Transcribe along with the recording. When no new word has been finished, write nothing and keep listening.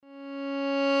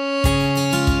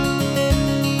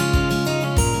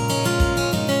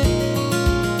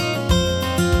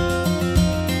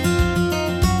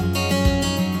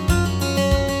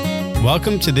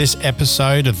Welcome to this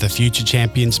episode of the Future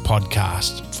Champions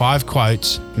podcast. 5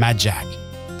 quotes, Madjack.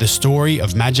 The story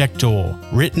of Madjack Door,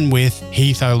 written with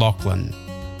Heath O'Loughlin.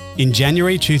 In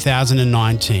January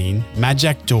 2019,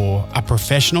 Madjack Door, a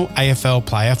professional AFL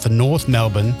player for North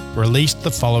Melbourne, released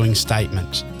the following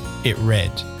statement. It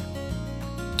read,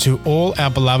 "To all our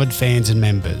beloved fans and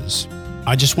members,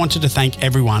 I just wanted to thank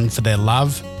everyone for their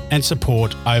love and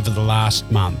support over the last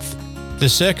month. The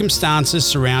circumstances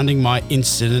surrounding my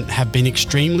incident have been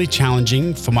extremely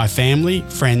challenging for my family,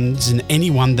 friends, and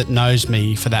anyone that knows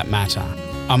me for that matter.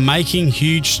 I'm making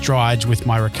huge strides with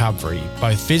my recovery,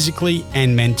 both physically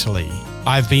and mentally.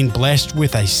 I've been blessed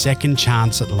with a second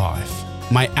chance at life.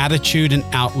 My attitude and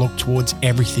outlook towards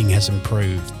everything has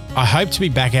improved. I hope to be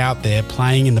back out there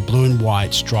playing in the blue and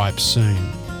white stripes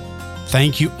soon.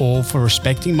 Thank you all for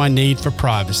respecting my need for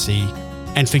privacy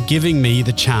and for giving me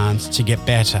the chance to get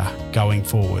better going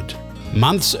forward."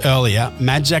 Months earlier,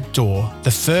 Madjack Door,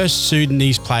 the first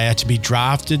Sudanese player to be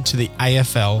drafted to the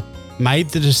AFL, made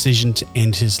the decision to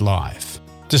end his life.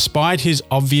 Despite his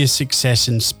obvious success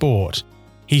in sport,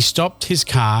 he stopped his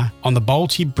car on the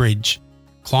Bolte Bridge,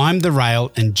 climbed the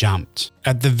rail and jumped.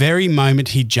 At the very moment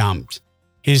he jumped,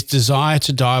 his desire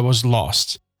to die was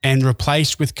lost and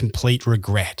replaced with complete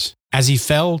regret. As he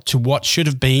fell to what should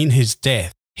have been his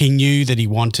death, he knew that he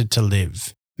wanted to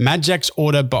live. Madjack's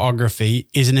autobiography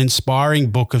is an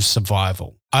inspiring book of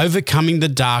survival, overcoming the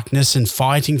darkness and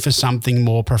fighting for something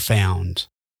more profound,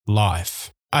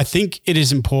 life. I think it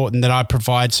is important that I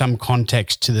provide some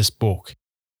context to this book.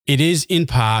 It is, in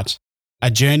part,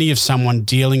 a journey of someone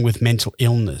dealing with mental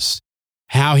illness,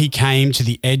 how he came to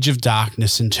the edge of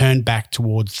darkness and turned back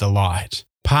towards the light.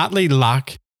 Partly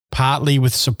luck, partly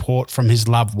with support from his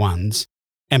loved ones,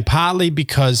 and partly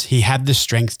because he had the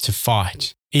strength to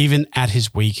fight, even at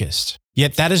his weakest.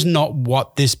 Yet that is not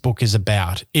what this book is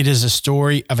about. It is a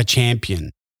story of a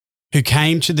champion who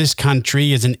came to this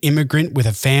country as an immigrant with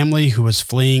a family who was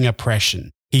fleeing oppression.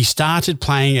 He started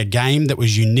playing a game that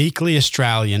was uniquely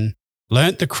Australian,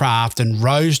 learnt the craft and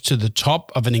rose to the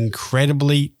top of an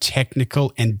incredibly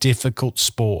technical and difficult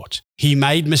sport. He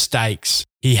made mistakes,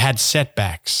 he had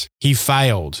setbacks, he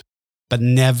failed, but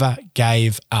never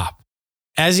gave up.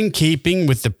 As in keeping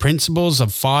with the principles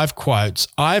of 5 quotes,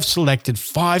 I have selected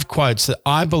 5 quotes that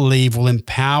I believe will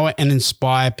empower and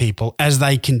inspire people as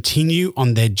they continue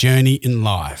on their journey in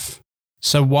life.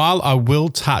 So while I will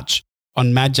touch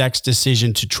on Madjack's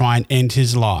decision to try and end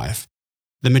his life,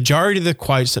 the majority of the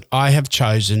quotes that I have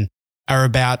chosen are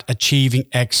about achieving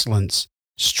excellence,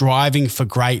 striving for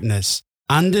greatness,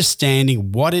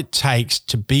 understanding what it takes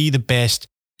to be the best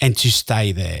and to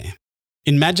stay there.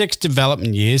 In Madjack's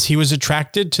development years, he was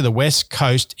attracted to the West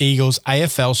Coast Eagles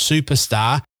AFL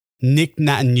superstar Nick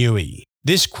Naitanui.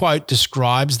 This quote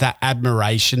describes that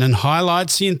admiration and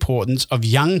highlights the importance of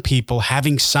young people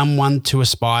having someone to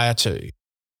aspire to,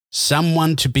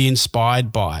 someone to be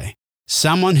inspired by,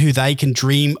 someone who they can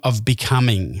dream of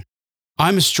becoming.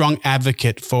 I'm a strong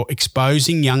advocate for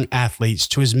exposing young athletes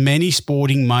to as many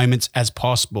sporting moments as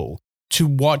possible, to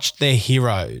watch their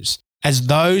heroes, as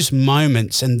those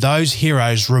moments and those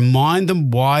heroes remind them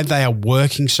why they are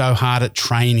working so hard at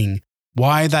training,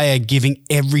 why they are giving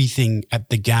everything at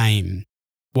the game,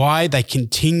 why they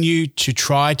continue to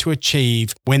try to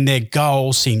achieve when their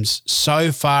goal seems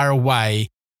so far away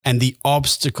and the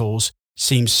obstacles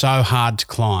seem so hard to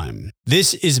climb.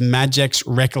 This is Madjack's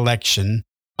recollection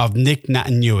of Nick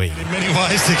Naitanui. In many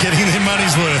ways, they're getting their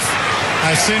money's worth.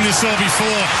 I've seen this all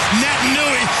before.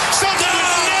 Naitanui, something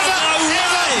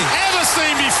ever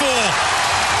seen before.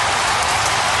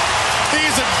 He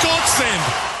is a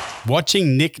godsend.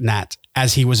 Watching Nick Nat,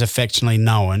 as he was affectionately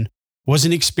known, was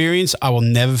an experience I will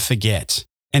never forget.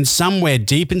 And somewhere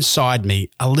deep inside me,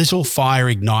 a little fire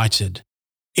ignited.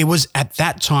 It was at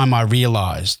that time I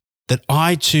realised that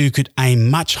I too could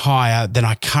aim much higher than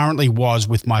I currently was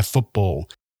with my football,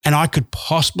 and I could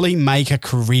possibly make a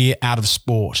career out of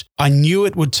sport. I knew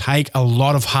it would take a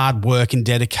lot of hard work and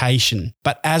dedication,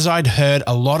 but as I'd heard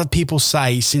a lot of people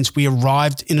say since we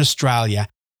arrived in Australia,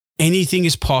 anything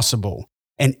is possible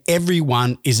and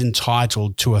everyone is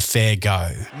entitled to a fair go.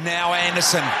 Now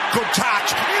Anderson, good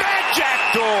touch,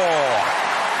 Madjack Door!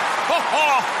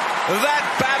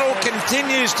 That battle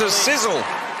continues to sizzle.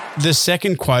 The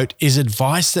second quote is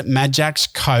advice that Madjack's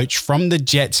coach from the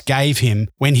Jets gave him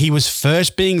when he was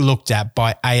first being looked at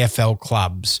by AFL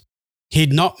clubs. He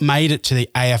had not made it to the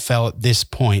AFL at this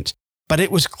point, but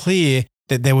it was clear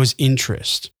that there was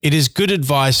interest. It is good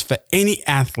advice for any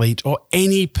athlete or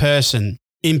any person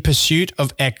in pursuit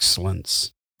of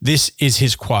excellence. This is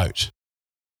his quote.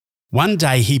 "One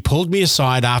day he pulled me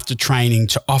aside after training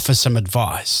to offer some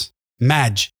advice.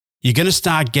 Madge, You're going to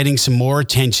start getting some more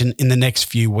attention in the next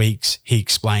few weeks, he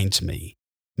explained to me.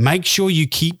 Make sure you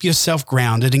keep yourself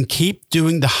grounded and keep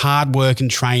doing the hard work and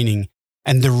training,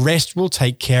 and the rest will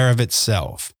take care of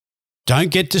itself. Don't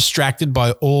get distracted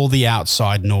by all the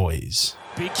outside noise.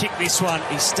 Big kick this one.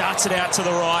 He starts it out to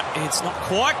the right. It's not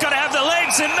quite got to have the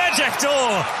legs, and Majak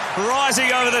Daw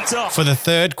rising over the top. For the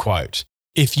third quote,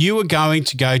 if you are going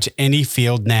to go to any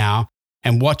field now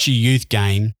and watch a youth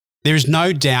game, there is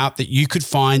no doubt that you could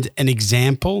find an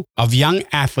example of young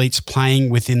athletes playing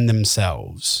within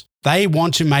themselves. They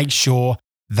want to make sure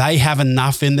they have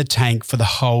enough in the tank for the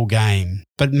whole game.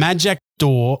 But Majak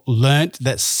Daw learnt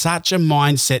that such a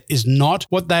mindset is not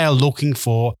what they are looking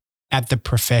for at the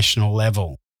professional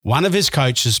level. One of his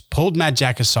coaches pulled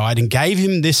Majak aside and gave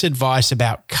him this advice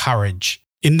about courage.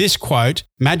 In this quote,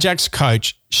 Majak's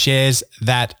coach shares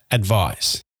that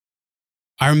advice.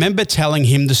 I remember telling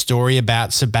him the story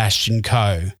about Sebastian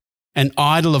Coe, an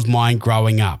idol of mine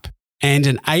growing up, and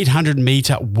an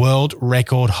 800-metre world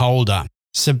record holder.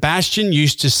 Sebastian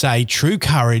used to say true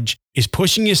courage is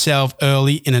pushing yourself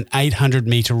early in an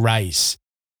 800-metre race.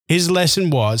 His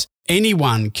lesson was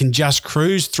anyone can just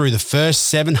cruise through the first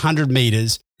 700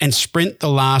 metres and sprint the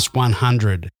last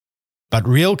 100. But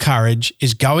real courage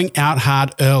is going out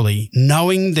hard early,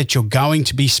 knowing that you're going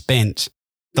to be spent.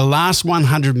 The last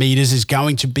 100 metres is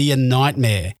going to be a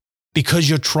nightmare because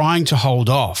you're trying to hold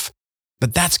off.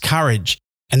 But that's courage,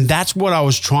 and that's what I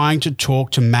was trying to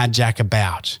talk to Majak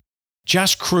about.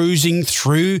 Just cruising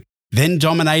through, then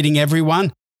dominating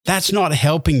everyone, that's not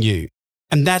helping you.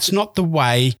 And that's not the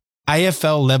way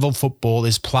AFL level football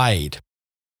is played.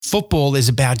 Football is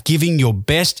about giving your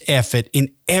best effort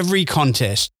in every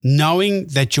contest, knowing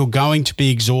that you're going to be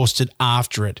exhausted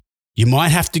after it. You might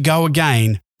have to go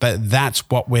again, but that's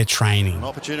what we're training. An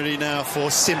opportunity now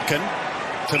for Simpkin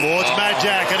towards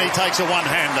Majak, and he takes a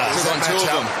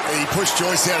one-hander. He pushed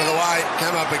Joyce out of the way,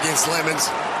 came up against Lemons.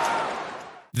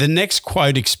 The next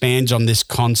quote expands on this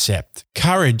concept.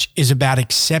 Courage is about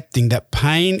accepting that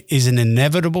pain is an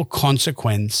inevitable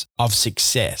consequence of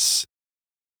success.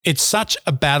 It's such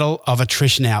a battle of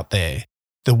attrition out there.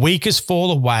 The weakest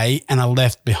fall away and are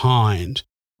left behind,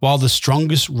 while the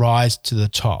strongest rise to the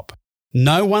top.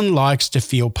 No one likes to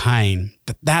feel pain,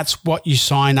 but that's what you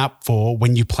sign up for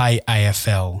when you play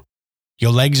AFL.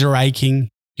 Your legs are aching,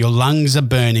 your lungs are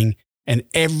burning, and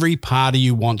every part of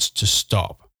you wants to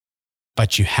stop.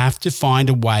 But you have to find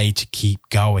a way to keep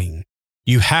going.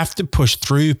 You have to push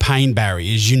through pain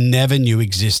barriers you never knew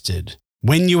existed.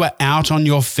 When you are out on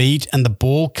your feet and the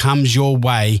ball comes your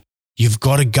way, you've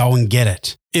got to go and get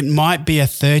it. It might be a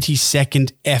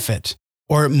 30-second effort,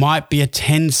 or it might be a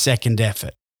 10-second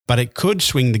effort, but it could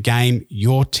swing the game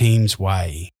your team's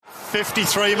way.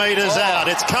 53 metres out.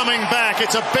 It's coming back.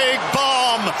 It's a big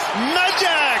bomb.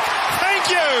 Majak, thank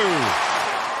you.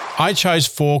 I chose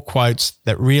 4 quotes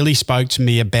that really spoke to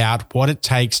me about what it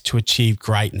takes to achieve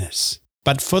greatness.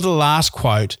 But for the last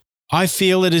quote, I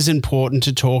feel it is important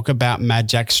to talk about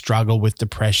Majak's struggle with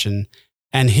depression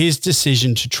and his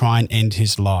decision to try and end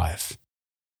his life.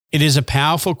 It is a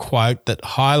powerful quote that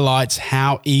highlights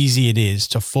how easy it is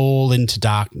to fall into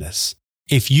darkness.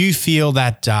 If you feel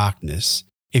that darkness,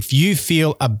 if you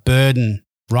feel a burden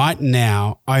right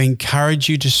now, I encourage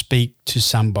you to speak to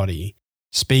somebody.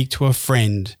 Speak to a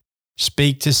friend.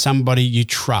 Speak to somebody you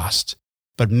trust.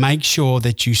 But make sure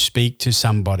that you speak to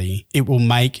somebody. It will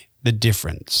make the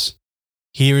difference.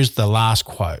 Here is the last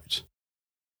quote.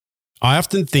 I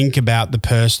often think about the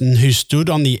person who stood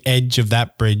on the edge of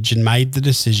that bridge and made the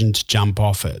decision to jump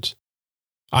off it.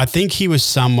 I think he was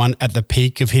someone at the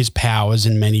peak of his powers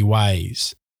in many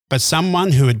ways, but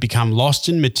someone who had become lost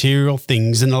in material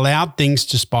things and allowed things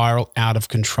to spiral out of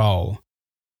control.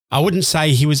 I wouldn't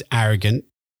say he was arrogant,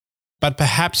 but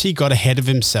perhaps he got ahead of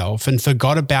himself and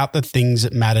forgot about the things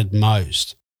that mattered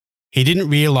most. He didn't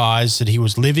realise that he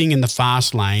was living in the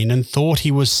fast lane and thought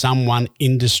he was someone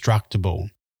indestructible.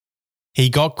 He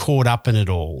got caught up in it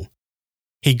all.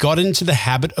 He got into the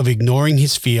habit of ignoring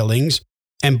his feelings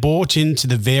and bought into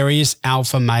the various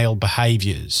alpha male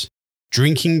behaviours.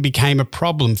 Drinking became a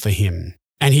problem for him,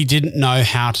 and he didn't know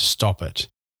how to stop it.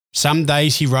 Some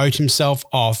days he wrote himself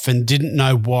off and didn't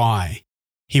know why.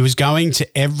 He was going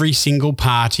to every single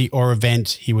party or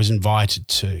event he was invited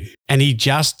to, and he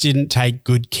just didn't take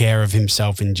good care of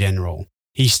himself in general.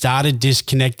 He started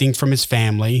disconnecting from his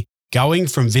family, going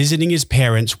from visiting his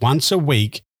parents once a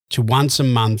week to once a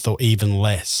month or even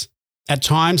less. At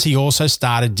times, he also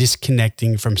started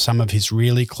disconnecting from some of his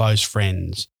really close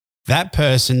friends. That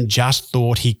person just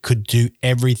thought he could do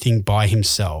everything by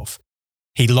himself.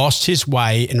 He lost his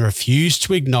way and refused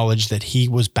to acknowledge that he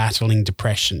was battling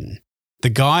depression. The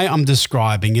guy I'm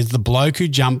describing is the bloke who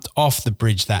jumped off the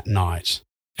bridge that night.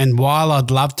 And while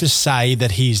I'd love to say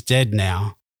that he's dead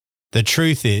now, the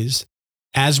truth is,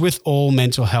 as with all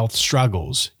mental health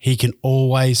struggles, he can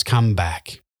always come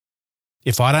back.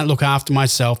 If I don't look after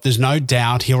myself, there's no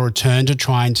doubt he'll return to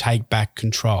try and take back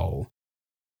control.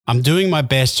 I'm doing my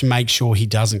best to make sure he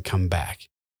doesn't come back,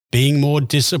 being more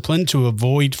disciplined to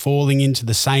avoid falling into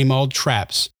the same old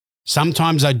traps.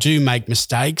 Sometimes I do make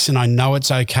mistakes and I know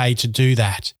it's okay to do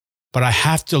that, but I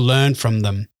have to learn from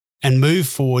them and move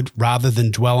forward rather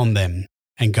than dwell on them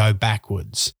and go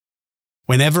backwards.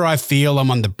 Whenever I feel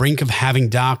I'm on the brink of having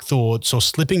dark thoughts or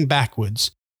slipping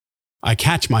backwards, I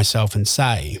catch myself and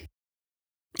say,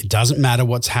 it doesn't matter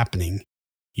what's happening,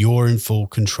 you're in full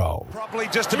control. Probably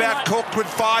just about cooked with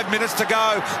 5 minutes to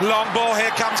go. Long ball, here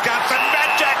comes Gunston.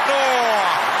 Majak Noor!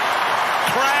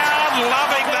 Crowd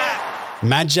loving that.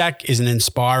 Majak is an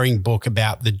inspiring book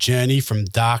about the journey from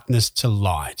darkness to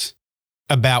light,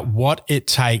 about what it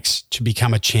takes to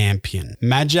become a champion.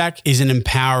 Majak is an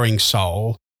empowering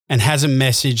soul and has a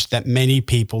message that many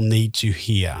people need to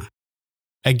hear.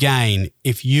 Again,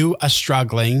 if you are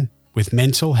struggling with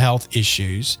mental health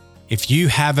issues, if you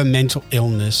have a mental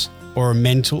illness or a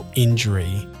mental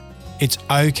injury, it's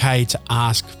okay to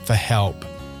ask for help.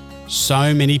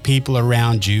 So many people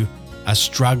around you are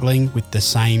struggling with the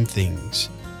same things.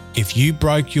 If you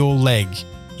broke your leg,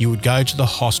 you would go to the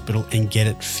hospital and get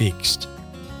it fixed.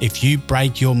 If you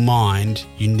break your mind,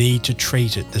 you need to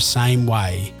treat it the same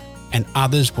way, and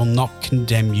others will not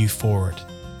condemn you for it.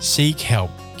 Seek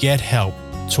help, get help,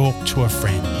 talk to a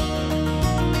friend.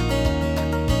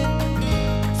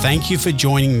 Thank you for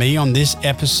joining me on this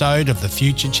episode of the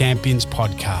Future Champions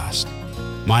podcast.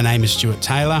 My name is Stuart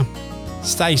Taylor.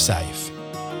 Stay safe.